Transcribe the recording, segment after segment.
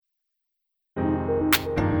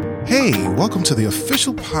Hey, welcome to the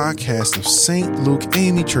official podcast of St. Luke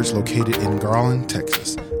AME Church located in Garland,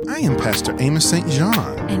 Texas. I am Pastor Amos St.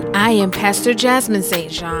 John. And I am Pastor Jasmine St.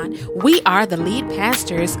 John. We are the lead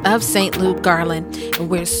pastors of St. Luke Garland, and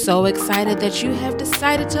we're so excited that you have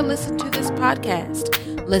decided to listen to this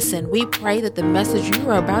podcast. Listen, we pray that the message you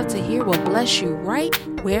are about to hear will bless you right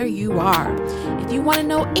where you are. If you want to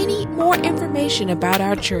know any more information about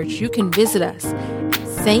our church, you can visit us at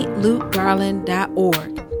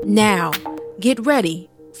stlukegarland.org. Now, get ready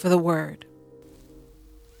for the word.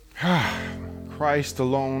 Christ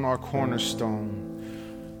alone, our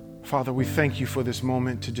cornerstone. Father, we thank you for this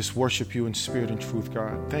moment to just worship you in spirit and truth,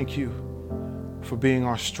 God. Thank you for being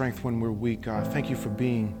our strength when we're weak, God. Thank you for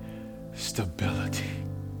being stability,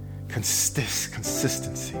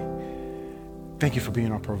 consistency. Thank you for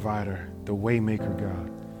being our provider, the waymaker,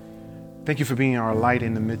 God. Thank you for being our light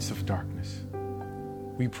in the midst of darkness.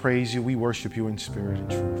 We praise you, we worship you in spirit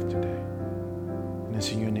and truth today. And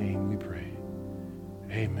it's in your name we pray.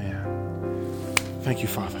 Amen. Thank you,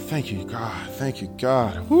 Father. Thank you, God. Thank you,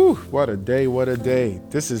 God. Whew, what a day, what a day.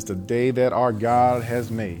 This is the day that our God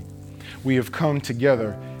has made. We have come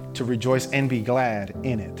together to rejoice and be glad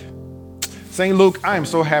in it. St. Luke, I am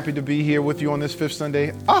so happy to be here with you on this fifth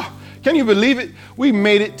Sunday. Can you believe it? We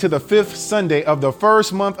made it to the fifth Sunday of the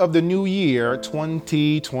first month of the new year,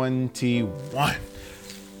 2021.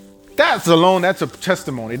 That's a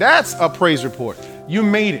testimony. That's a praise report. You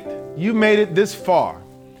made it. You made it this far.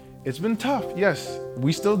 It's been tough. Yes,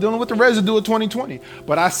 we still dealing with the residue of 2020,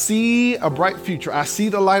 but I see a bright future. I see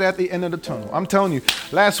the light at the end of the tunnel. I'm telling you,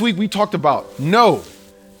 last week we talked about know,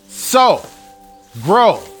 sow,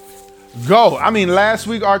 grow, go. Last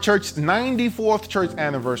week our church's 94th church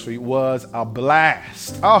anniversary was a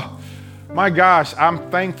blast. Oh my gosh, I'm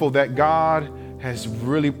thankful that God has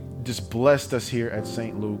really just blessed us here at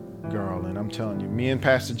St. Luke Garland. I'm telling you, me and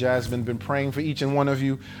Pastor Jasmine have been praying for each and one of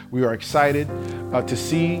you. We are excited to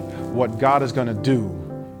see what God is going to do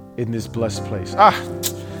in this blessed place.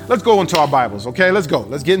 Let's go into our Bibles, okay? Let's go.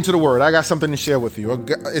 Let's get into the Word. I got something to share with you.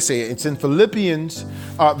 It's in Philippians,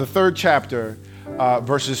 the third chapter,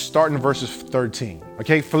 starting in verses 13.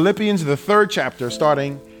 Okay, Philippians, the third chapter,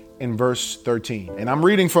 starting in verse 13. And I'm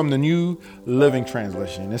reading from the New Living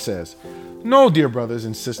Translation. It says, "No, dear brothers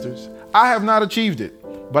and sisters, I have not achieved it.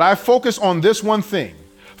 But I focus on this one thing,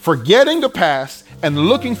 forgetting the past and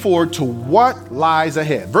looking forward to what lies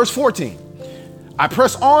ahead." Verse 14, "I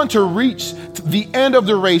press on to reach the end of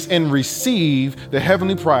the race and receive the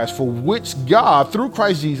heavenly prize for which God, through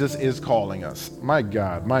Christ Jesus, is calling us." My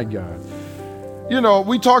God, my God. You know,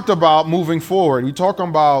 we talked about moving forward. We talked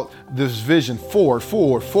about this vision,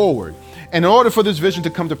 forward. And in order for this vision to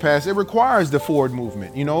come to pass, it requires the forward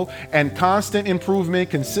movement, and constant improvement,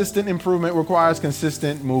 consistent improvement requires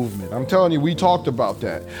consistent movement. I'm telling you, we talked about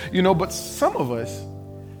that, but some of us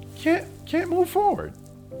can't move forward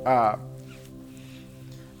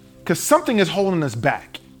because something is holding us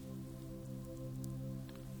back.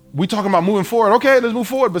 We talking about moving forward. Okay, let's move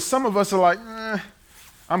forward. But some of us are like,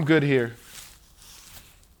 I'm good here.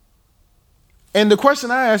 And the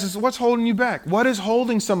question I ask is, what's holding you back? What is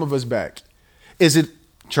holding some of us back? Is it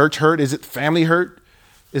church hurt? Is it family hurt?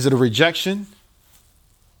 Is it a rejection?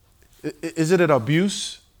 Is it an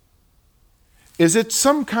abuse? Is it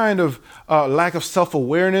some kind of lack of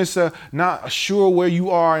self-awareness, not sure where you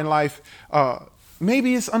are in life?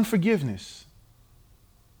 Maybe it's unforgiveness.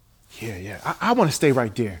 Yeah. I want to stay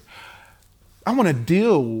right there. I want to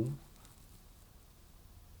deal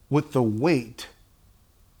with the weight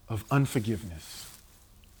of unforgiveness.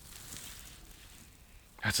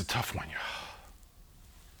 That's a tough one, y'all.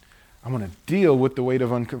 I want to deal with the weight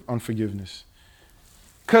of unforgiveness.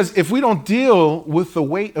 Because if we don't deal with the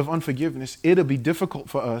weight of unforgiveness, it'll be difficult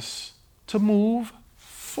for us to move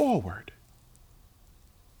forward.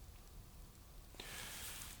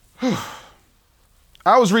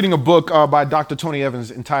 I was reading a book by Dr. Tony Evans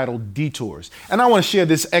entitled Detours. And I want to share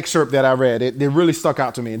this excerpt that I read. It really stuck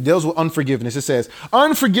out to me. It deals with unforgiveness. It says,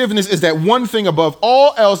 "Unforgiveness is that one thing above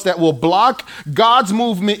all else that will block God's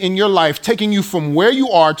movement in your life, taking you from where you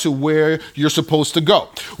are to where you're supposed to go.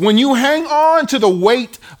 When you hang on to the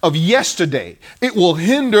weight of yesterday, it will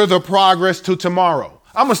hinder the progress to tomorrow."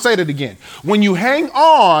 I'm going to say that again. When you hang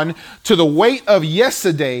on to the weight of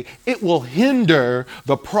yesterday, it will hinder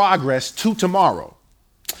the progress to tomorrow.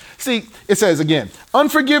 See, it says again,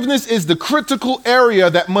 unforgiveness is the critical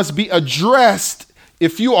area that must be addressed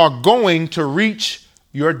if you are going to reach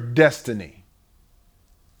your destiny.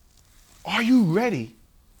 Are you ready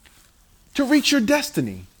to reach your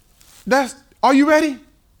destiny? Are you ready?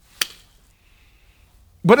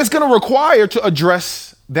 But it's going to require to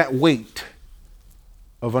address that weight.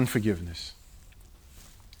 of unforgiveness.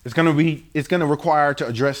 It's going to require to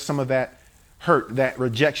address some of that hurt, that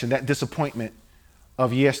rejection, that disappointment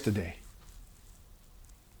of yesterday.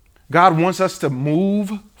 God wants us to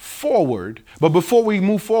move forward, but before we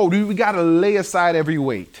move forward, we got to lay aside every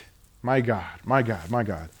weight. My God, my God, my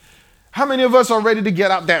God. How many of us are ready to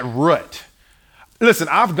get out that rut? Listen,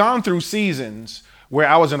 I've gone through seasons where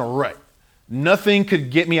I was in a rut. Nothing could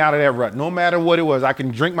get me out of that rut, no matter what it was. I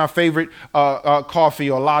can drink my favorite coffee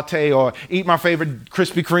or latte or eat my favorite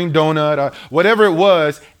Krispy Kreme donut or whatever it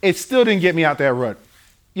was. It still didn't get me out that rut.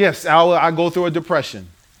 Yes, I go through a depression.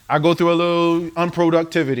 I go through a little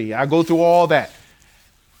unproductivity. I go through all that.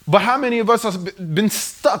 But how many of us have been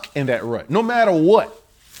stuck in that rut, no matter what?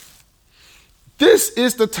 This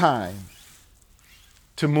is the time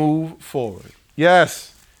to move forward.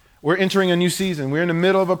 Yes, we're entering a new season. We're in the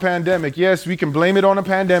middle of a pandemic. Yes, we can blame it on a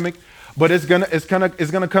pandemic, but it's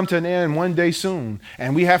gonna come to an end one day soon.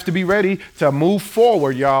 And we have to be ready to move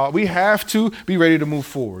forward, y'all. We have to be ready to move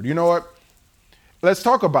forward. You know what? Let's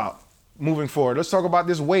talk about moving forward. Let's talk about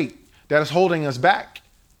this weight that is holding us back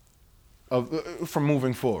from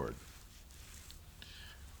moving forward.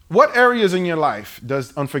 What areas in your life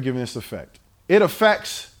does unforgiveness affect? It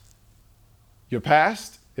affects your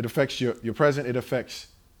past, it affects your present, it affects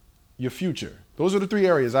your future. Those are the three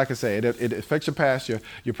areas I can say. It affects your past,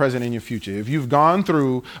 your present, and your future. If you've gone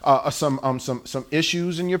through some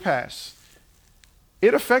issues in your past,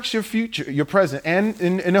 it affects your future, your present, and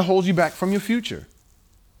it holds you back from your future.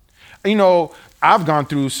 You know, I've gone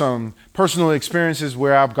through some personal experiences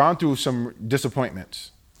where I've gone through some disappointments.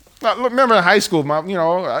 I remember in high school,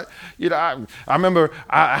 I remember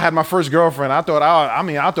I had my first girlfriend. I thought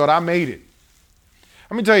I made it.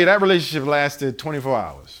 Let me tell you, that relationship lasted 24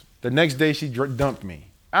 hours. The next day, she dumped me.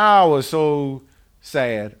 I was so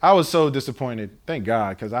sad. I was so disappointed. Thank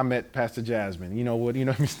God, because I met Pastor Jasmine. You know what?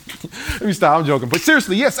 Let me stop. I'm joking. But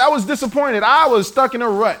seriously, yes, I was disappointed. I was stuck in a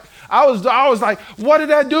rut. I was like, what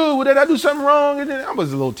did I do? Did I do something wrong? And then I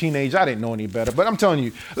was a little teenager. I didn't know any better. But I'm telling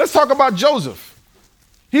you, let's talk about Joseph.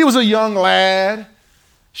 He was a young lad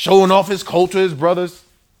showing off his coat to his brothers.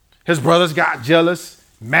 His brothers got jealous,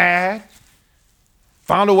 mad,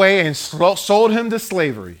 found a way and sold him to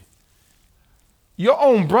slavery. Your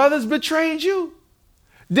own brothers betrayed you.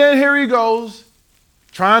 Then here he goes,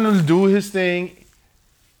 trying to do his thing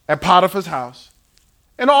at Potiphar's house.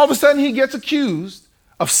 And all of a sudden he gets accused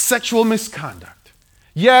of sexual misconduct.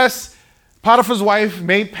 Yes, Potiphar's wife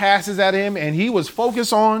made passes at him and he was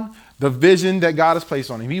focused on the vision that God has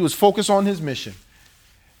placed on him. He was focused on his mission.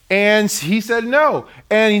 And he said no.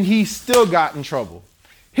 And he still got in trouble.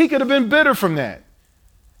 He could have been bitter from that.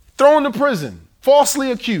 Thrown to prison,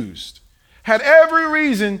 falsely accused. Had every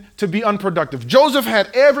reason to be unproductive. Joseph had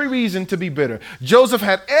every reason to be bitter. Joseph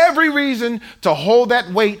had every reason to hold that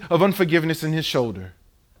weight of unforgiveness in his shoulder.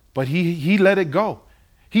 But he let it go.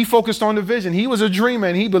 He focused on the vision. He was a dreamer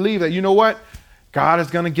and he believed that, you know what? God is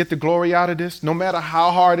going to get the glory out of this. No matter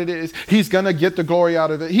how hard it is, he's going to get the glory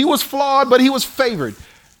out of it. He was flawed, but he was favored.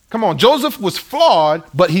 Come on, Joseph was flawed,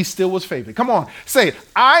 but he still was favored. Come on, say it.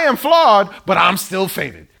 I am flawed, but I'm still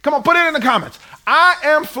favored. Come on, put it in the comments. I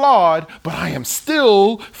am flawed, but I am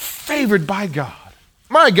still favored by God.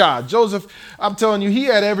 My God, Joseph, I'm telling you, he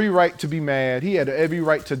had every right to be mad. He had every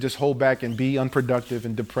right to just hold back and be unproductive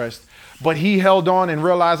and depressed. But he held on and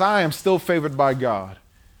realized I am still favored by God.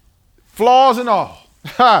 Flaws and all.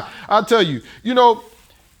 I'll tell you,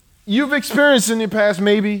 you've experienced in the past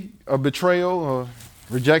maybe a betrayal or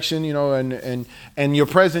rejection, and your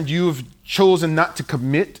present, you've chosen not to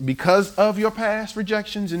commit because of your past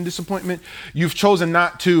rejections and disappointment. You've chosen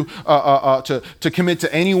not to commit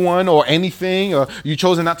to anyone or anything, or you've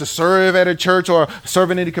chosen not to serve at a church or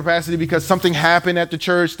serve in any capacity because something happened at the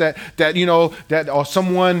church that or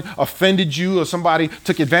someone offended you or somebody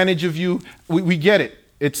took advantage of you. We get it.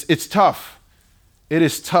 It's tough. It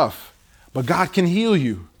is tough, but God can heal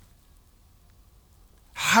you.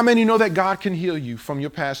 How many know that God can heal you from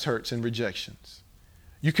your past hurts and rejections?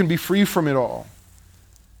 You can be free from it all.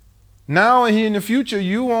 Now and in the future,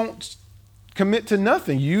 you won't commit to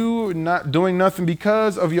nothing. You're not doing nothing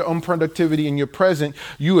because of your unproductivity in your present.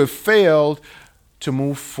 You have failed to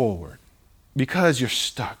move forward because you're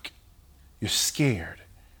stuck. You're scared.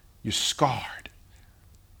 You're scarred.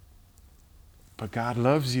 But God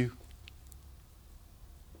loves you.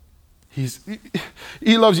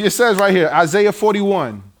 He loves you. It says right here, Isaiah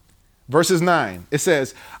 41, verses 9. It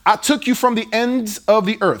says, I took you from the ends of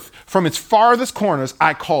the earth. From its farthest corners,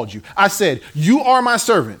 I called you. I said, you are my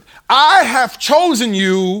servant. I have chosen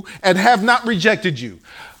you and have not rejected you.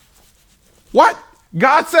 What?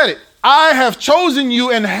 God said it. I have chosen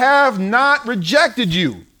you and have not rejected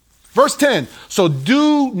you. Verse 10, so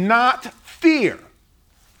do not fear.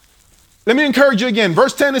 Let me encourage you again.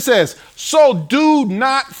 Verse 10, it says, so do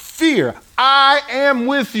not fear. I am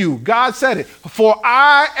with you. God said it. For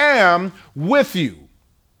I am with you.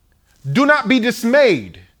 Do not be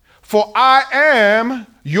dismayed, for I am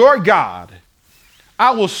your God.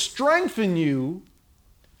 I will strengthen you.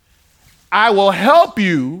 I will help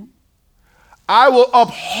you. I will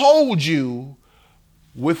uphold you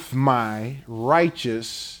with my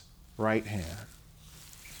righteous right hand.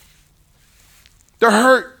 The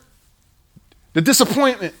hurt, the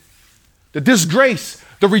disappointment, the disgrace,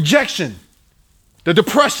 the rejection, the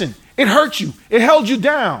depression, it hurt you. It held you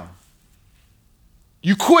down.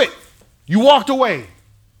 You quit. You walked away.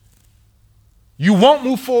 You won't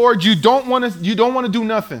move forward. You don't want to do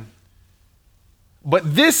nothing.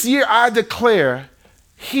 But this year I declare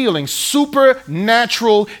healing,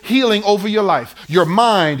 supernatural healing over your life, your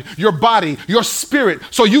mind, your body, your spirit,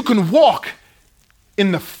 so you can walk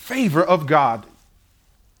in the favor of God.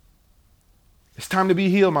 It's time to be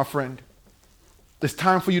healed, my friend. It's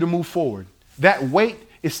time for you to move forward. That weight,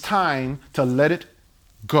 it's time to let it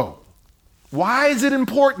go. Why is it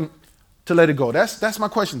important to let it go? That's my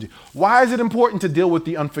question to you. Why is it important to deal with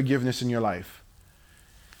the unforgiveness in your life?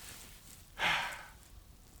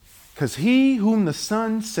 Because he whom the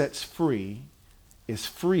Son sets free is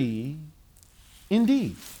free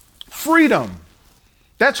indeed. Freedom.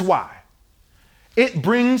 That's why. It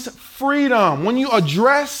brings freedom. When you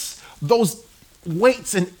address those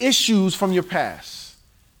weights and issues from your past,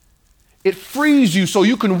 it frees you so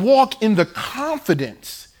you can walk in the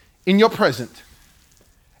confidence in your present,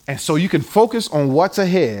 and so you can focus on what's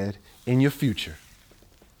ahead in your future.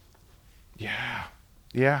 Yeah.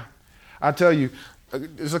 I tell you,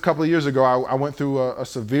 just a couple of years ago, I went through a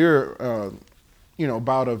severe,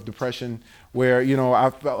 bout of depression where, I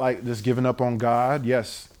felt like just giving up on God.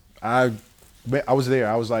 Yes, I was there.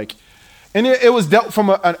 I was like, and it was dealt from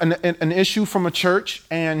an issue from a church.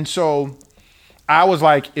 And so I was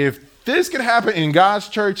like, if this could happen in God's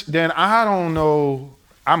church, then I don't know.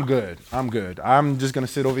 I'm good. I'm just going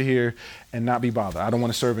to sit over here and not be bothered. I don't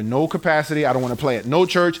want to serve in no capacity. I don't want to play at no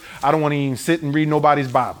church. I don't want to even sit and read nobody's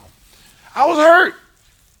Bible. I was hurt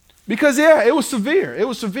because, it was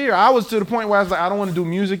severe. I was to the point where I was like, I don't want to do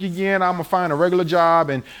music again. I'm going to find a regular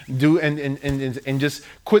job and do and just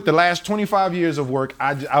quit the last 25 years of work.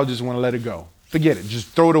 I just want to let it go. Forget it. Just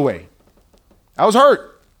throw it away. I was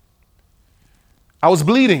hurt. I was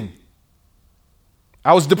bleeding.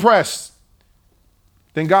 I was depressed.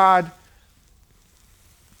 Then God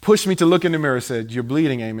pushed me to look in the mirror and said, you're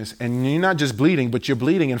bleeding, Amos. And you're not just bleeding, but you're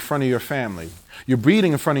bleeding in front of your family. You're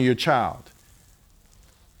bleeding in front of your child.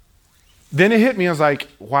 Then it hit me. I was like,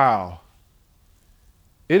 wow.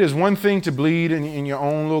 It is one thing to bleed in your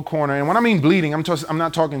own little corner. And when I mean bleeding, I'm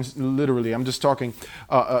not talking literally. I'm just talking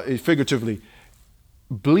figuratively.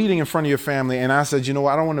 Bleeding in front of your family. And I said, I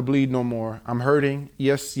don't want to bleed no more. I'm hurting.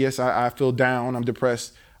 Yes, I feel down. I'm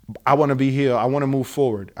depressed. I want to be healed. I want to move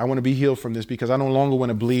forward. I want to be healed from this because I no longer want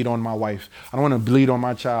to bleed on my wife. I don't want to bleed on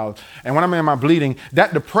my child. And when I'm in my bleeding,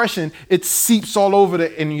 that depression, it seeps all over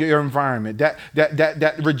in your environment.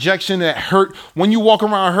 That rejection, that hurt, when you walk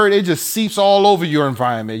around hurt, it just seeps all over your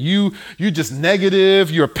environment. You're just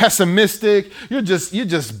negative. You're pessimistic. You're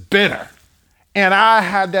just bitter. And I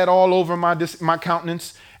had that all over my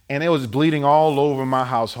countenance, and it was bleeding all over my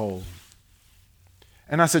household.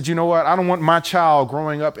 And I said, you know what? I don't want my child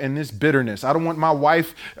growing up in this bitterness. I don't want my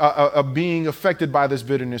wife being affected by this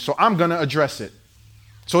bitterness. So I'm going to address it.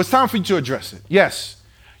 So it's time for you to address it. Yes,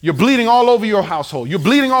 you're bleeding all over your household. You're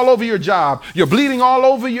bleeding all over your job. You're bleeding all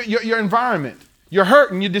over your environment. You're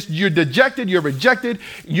hurting. You're dejected. You're rejected.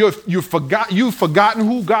 You've forgotten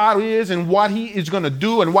who God is and what he is going to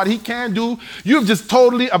do and what he can do. You've just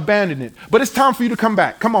totally abandoned it. But it's time for you to come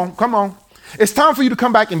back. Come on. It's time for you to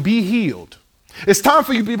come back and be healed. It's time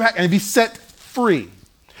for you to be back and be set free.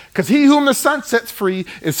 Because he whom the Son sets free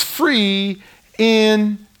is free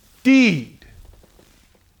indeed.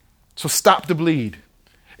 So stop the bleed.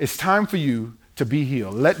 It's time for you to be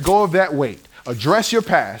healed. Let go of that weight. Address your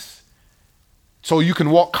past so you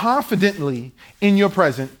can walk confidently in your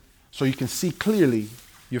present so you can see clearly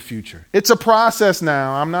your future. It's a process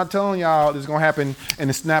now. I'm not telling y'all it's going to happen in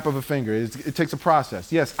the snap of a finger. It takes a process.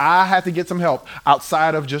 Yes, I had to get some help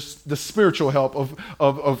outside of just the spiritual help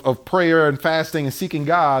of prayer and fasting and seeking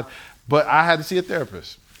God, but I had to see a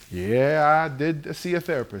therapist. Yeah, I did see a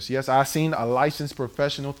therapist. Yes, I seen a licensed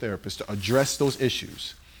professional therapist to address those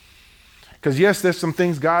issues. Because yes, there's some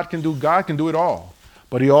things God can do. God can do it all.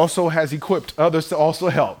 But he also has equipped others to also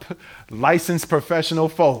help. Licensed professional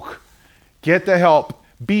folk Get the help.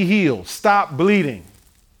 Be healed. Stop bleeding.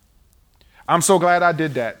 I'm so glad I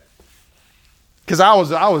did that. Because I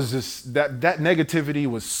was just, that negativity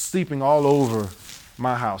was sleeping all over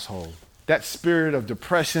my household. That spirit of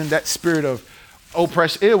depression, that spirit of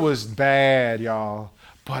oppression, it was bad, y'all.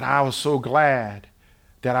 But I was so glad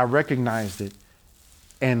that I recognized it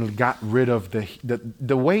and got rid of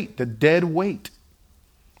the weight, the dead weight.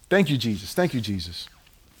 Thank you, Jesus. Thank you, Jesus.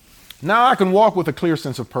 Now I can walk with a clear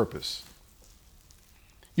sense of purpose.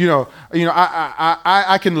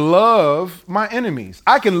 I can love my enemies.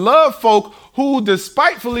 I can love folk who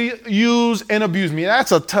despitefully use and abuse me.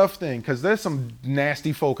 That's a tough thing because there's some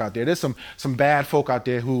nasty folk out there. There's some bad folk out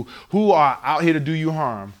there who are out here to do you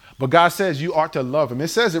harm. But God says you ought to love them. It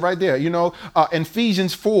says it right there, in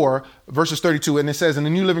Ephesians 4, verses 32, and it says in the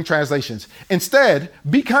New Living Translations, instead,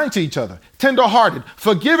 be kind to each other, tenderhearted,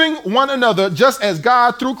 forgiving one another, just as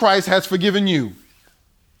God through Christ has forgiven you.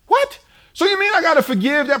 What? So you mean I got to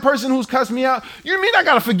forgive that person who's cussed me out? You mean I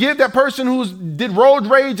got to forgive that person who's did road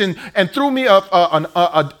rage and threw me an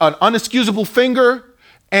unexcusable finger?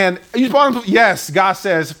 And yes, God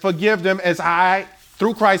says, forgive them as I,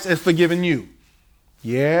 through Christ, has forgiven you.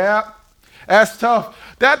 Yeah, that's tough.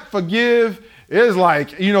 That forgive is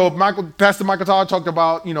like, Pastor Michael Todd talked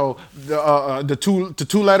about, the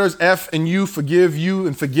two letters, F and U, forgive you,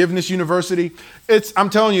 and Forgiveness University. I'm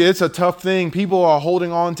telling you, it's a tough thing. People are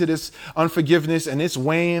holding on to this unforgiveness and it's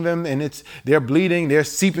weighing them and they're bleeding. They're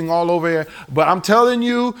seeping all over here. But I'm telling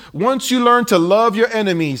you, once you learn to love your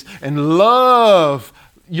enemies and love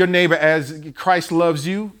your neighbor as Christ loves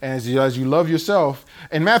you, as you love yourself.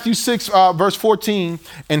 In Matthew 6, verse 14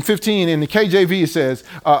 and 15, in the KJV, it says,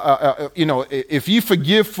 if you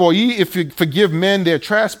forgive men their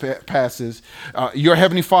trespasses, your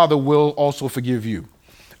heavenly Father will also forgive you.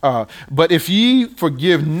 But if ye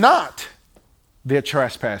forgive not their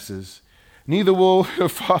trespasses, neither will your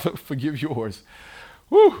Father forgive yours.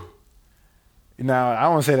 Whew. Now, I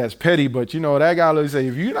don't want to say that's petty, but that guy literally say,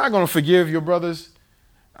 if you're not going to forgive your brothers,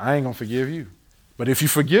 I ain't going to forgive you. But if you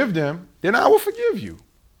forgive them, then I will forgive you.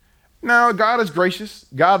 Now, God is gracious.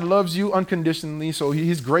 God loves you unconditionally, so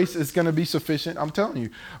his grace is going to be sufficient. I'm telling you.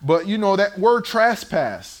 But, that word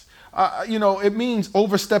trespass, it means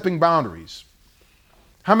overstepping boundaries.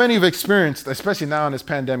 How many have experienced, especially now in this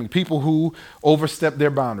pandemic, people who overstep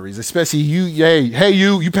their boundaries, especially you,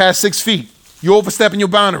 you passed 6 feet. You overstepping your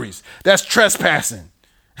boundaries. That's trespassing.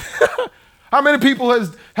 How many people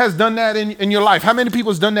has done that in your life? How many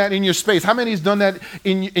people has done that in your space? How many has done that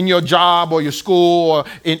in your job or your school or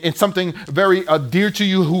in something very dear to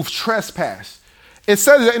you who've trespassed? It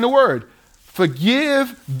says it in the word,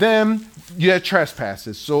 forgive them their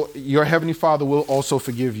trespasses, so your heavenly Father will also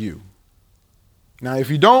forgive you. Now, if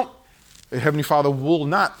you don't, the heavenly Father will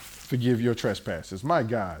not forgive your trespasses. My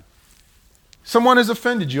God. Someone has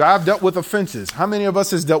offended you. I've dealt with offenses. How many of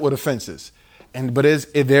us has dealt with offenses? But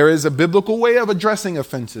there is a biblical way of addressing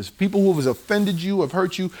offenses. People who have offended you, have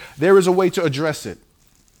hurt you, there is a way to address it.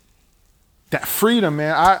 That freedom,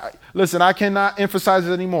 man. I cannot emphasize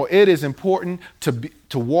it anymore. It is important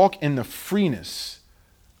to walk in the freeness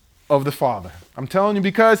of the Father. I'm telling you,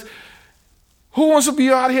 because who wants to be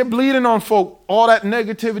out here bleeding on folk, all that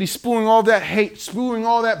negativity, spewing all that hate, spewing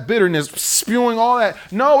all that bitterness, spewing all that?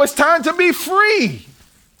 No, it's time to be free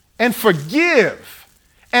and forgive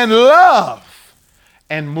and love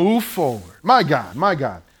and move forward. My God, my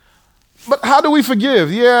God. But how do we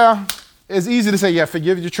forgive? Yeah, it's easy to say,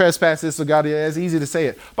 forgive your trespasses. So God, it's easy to say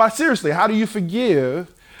it. But seriously, how do you forgive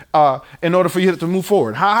in order for you to move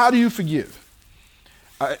forward? How do you forgive?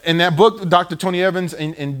 In that book, Dr. Tony Evans,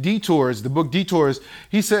 in Detours, the book Detours,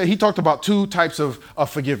 he talked about 2 types of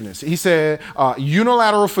forgiveness. He said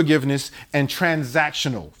unilateral forgiveness and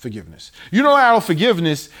transactional forgiveness. Unilateral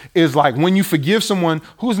forgiveness is like when you forgive someone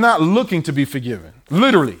who's not looking to be forgiven.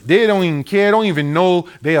 Literally, they don't even care, don't even know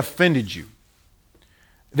they offended you.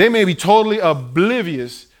 They may be totally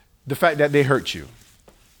oblivious the fact that they hurt you.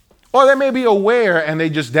 Or they may be aware and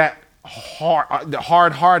they just that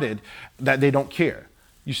hard-hearted that they don't care.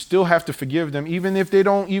 You still have to forgive them, even if they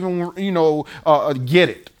don't even, get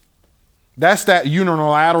it. That's that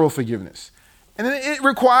unilateral forgiveness. And then it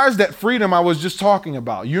requires that freedom I was just talking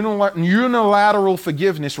about. Unilateral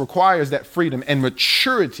forgiveness requires that freedom and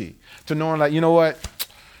maturity to knowing, like, you know what?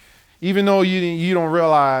 Even though you don't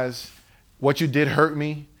realize what you did hurt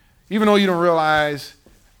me, even though you don't realize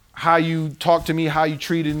how you talked to me, how you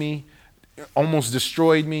treated me, almost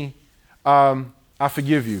destroyed me, I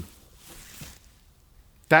forgive you.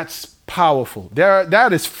 That's powerful.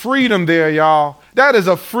 That is freedom there, y'all. That is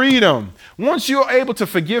a freedom. Once you're able to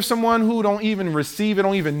forgive someone who don't even receive it,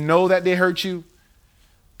 don't even know that they hurt you,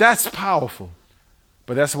 That's powerful.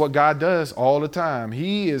 But that's what God does all the time.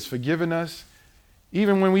 He is forgiving us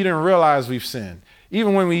even when we didn't realize we've sinned,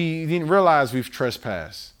 even when we didn't realize we've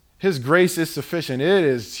trespassed. His grace is sufficient. It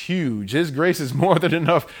is huge. His grace is more than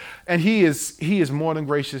enough. And he is more than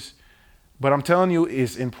gracious. But I'm telling you,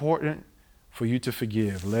 it's important for you to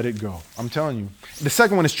forgive. Let it go. I'm telling you. The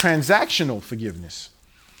second one is transactional forgiveness.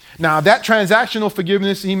 Now, that transactional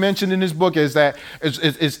forgiveness he mentioned in his book is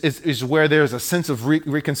where there's a sense of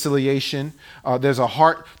reconciliation. There's a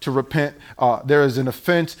heart to repent. There is an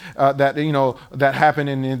offense that happened,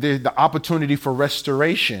 and the opportunity for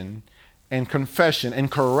restoration and confession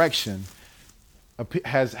and correction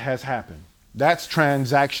has happened. That's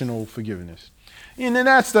transactional forgiveness. And then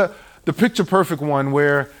that's the picture perfect one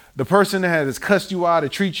where the person that has cussed you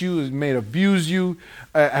out, treat you, may abuse you,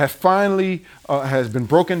 has finally has been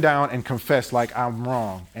broken down and confessed like I'm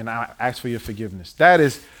wrong and I ask for your forgiveness. That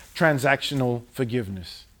is transactional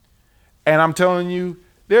forgiveness. And I'm telling you,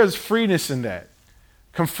 there's freeness in that.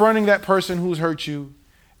 Confronting that person who's hurt you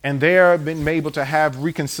and they're been able to have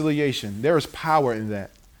reconciliation. There is power in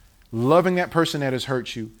that. Loving that person that has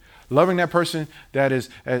hurt you, loving that person that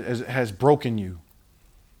has broken you.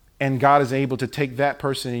 And God is able to take that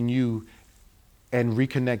person in you and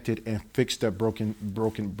reconnect it and fix that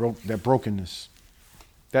brokenness.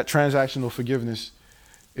 That transactional forgiveness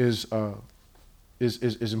is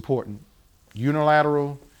important.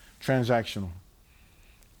 Unilateral, transactional.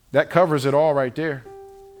 That covers it all right there.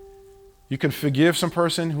 You can forgive some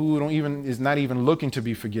person who is not even looking to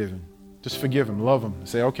be forgiven. Just forgive them, love them,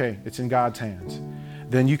 say, okay, it's in God's hands.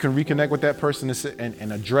 Then you can reconnect with that person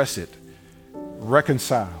and address it,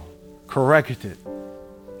 reconcile. Correct it.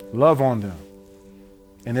 Love on them.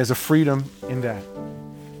 And there's a freedom in that.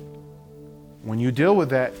 When you deal with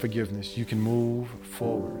that forgiveness, you can move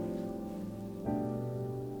forward.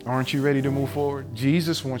 Aren't you ready to move forward?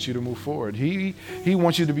 Jesus wants you to move forward. He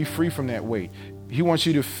wants you to be free from that weight. He wants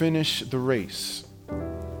you to finish the race.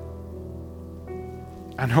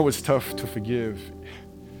 I know it's tough to forgive.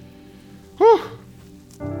 Whew.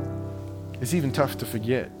 It's even tough to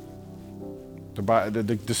forget.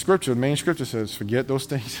 The scripture, the main scripture says, forget those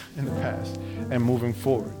things in the past and moving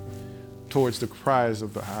forward towards the prize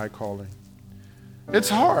of the high calling. It's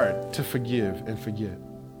hard to forgive and forget.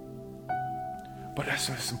 But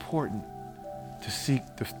it's important to seek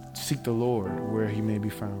the Lord where he may be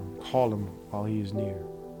found. Call him while he is near.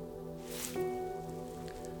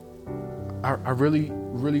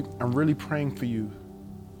 I'm really praying for you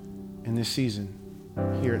in this season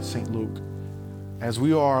here at St. Luke. As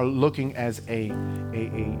we are looking as a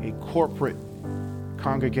corporate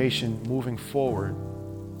congregation moving forward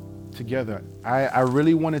together, I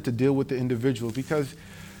really wanted to deal with the individual because,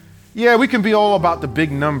 yeah, we can be all about the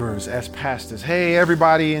big numbers as pastors. Hey,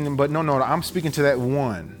 everybody, but no, I'm speaking to that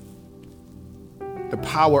one. The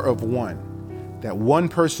power of one. That one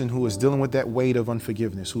person who is dealing with that weight of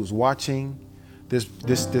unforgiveness, who is watching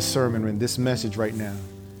this sermon and this message right now.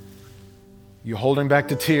 You're holding back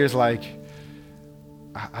the tears like,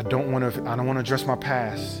 I don't want to address my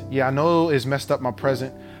past. Yeah, I know it's messed up my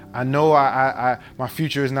present. I know my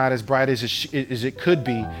future is not as bright as it could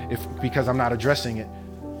be because I'm not addressing it.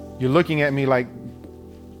 You're looking at me like,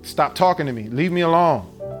 stop talking to me. Leave me alone.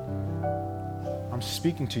 I'm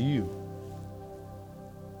speaking to you.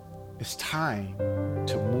 It's time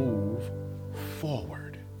to move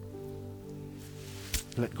forward.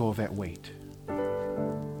 Let go of that weight.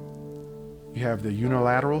 You have the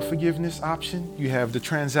unilateral forgiveness option. You have the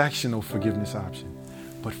transactional forgiveness option.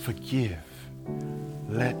 But forgive.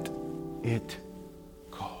 Let it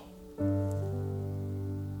go.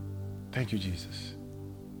 Thank you, Jesus.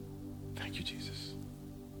 Thank you, Jesus.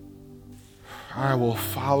 I will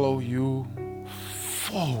follow you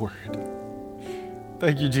forward.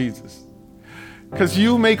 Thank you, Jesus. Because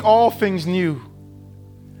you make all things new.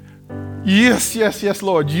 Yes,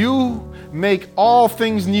 Lord. You make all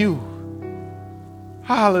things new.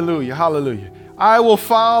 Hallelujah, hallelujah. I will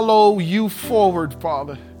follow you forward,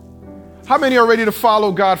 Father. How many are ready to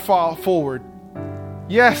follow God forward?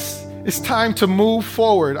 Yes, it's time to move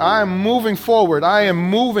forward. I am moving forward. I am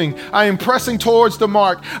moving. I am pressing towards the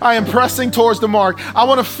mark. I am pressing towards the mark. I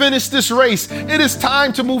want to finish this race. It is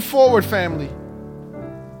time to move forward, family.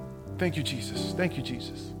 Thank you, Jesus. Thank you,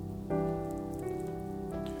 Jesus.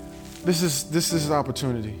 This is an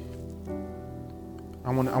opportunity. I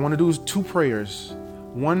want to do 2 prayers.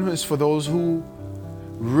 One is for those who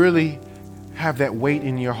really have that weight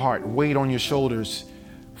in your heart, weight on your shoulders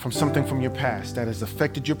from something from your past that has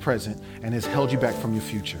affected your present and has held you back from your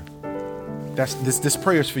future. This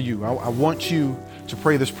prayer is for you. I want you to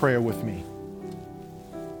pray this prayer with me.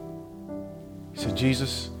 Say,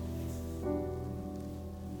 Jesus,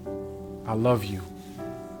 I love you.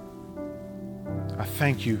 I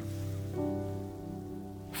thank you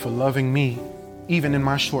for loving me even in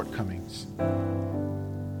my shortcomings.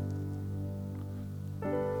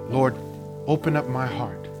 Lord, open up my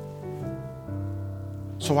heart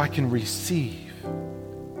so I can receive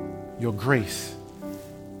your grace,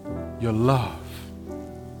 your love,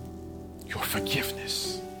 your forgiveness.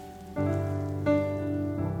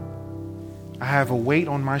 I have a weight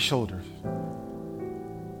on my shoulders,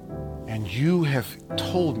 and you have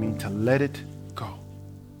told me to let it go.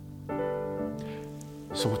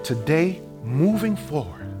 So today, moving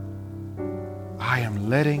forward, I am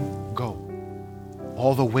letting go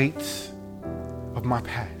all the weights of my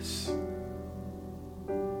past.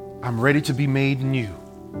 I'm ready to be made new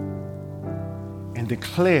and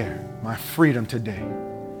declare my freedom today.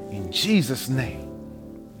 In Jesus' name,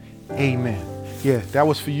 amen. Yeah, that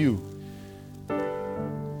was for you.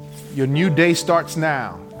 Your new day starts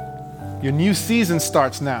now. Your new season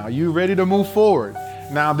starts now. You ready to move forward?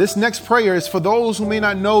 Now, this next prayer is for those who may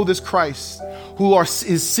not know this Christ, who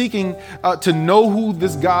is seeking to know who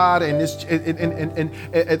this God and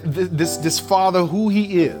this Father, who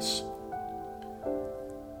He is.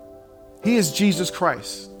 He is Jesus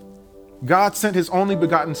Christ. God sent His only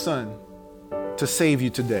begotten Son to save you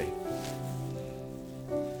today.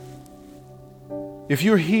 If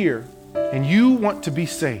you're here and you want to be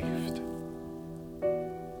saved,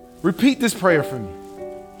 repeat this prayer for me,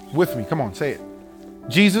 with me. Come on, say it.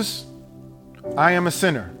 Jesus, I am a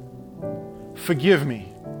sinner. Forgive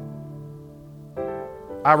me.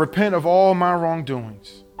 I repent of all my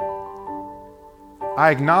wrongdoings.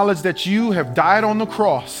 I acknowledge that you have died on the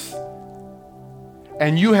cross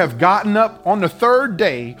and you have gotten up on the third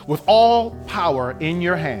day with all power in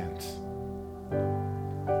your hands.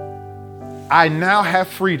 I now have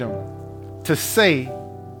freedom to say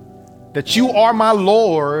that you are my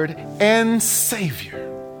Lord and Savior.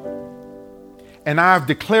 And I have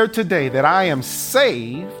declared today that I am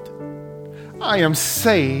saved, and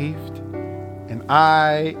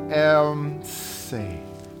I am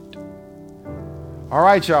saved. All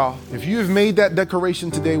right, y'all. If you have made that declaration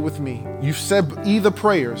today with me, you've said either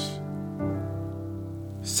prayers,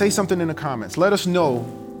 say something in the comments. Let us know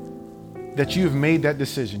that you have made that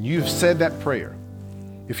decision. You've said that prayer.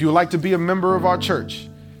 If you would like to be a member of our church,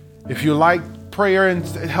 if you like prayer and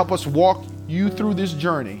help us walk you through this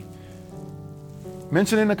journey,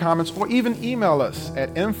 mention in the comments or even email us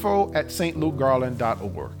at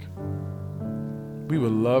info@stlukegarland.org. We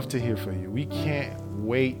would love to hear from you. We can't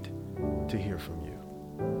wait to hear from you.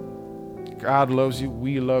 God loves you.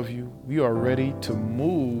 We love you. We are ready to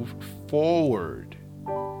move forward.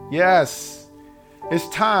 Yes, it's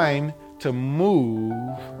time to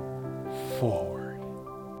move forward.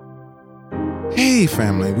 Hey,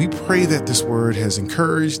 family, we pray that this word has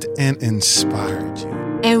encouraged and inspired you.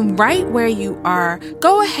 And right where you are,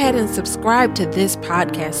 go ahead and subscribe to this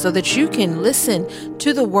podcast so that you can listen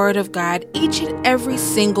to the Word of God each and every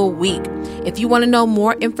single week. If you want to know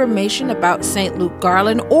more information about St. Luke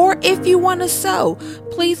Garland, or if you want to sow,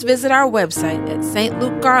 please visit our website at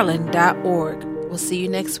stlukegarland.org. We'll see you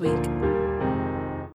next week.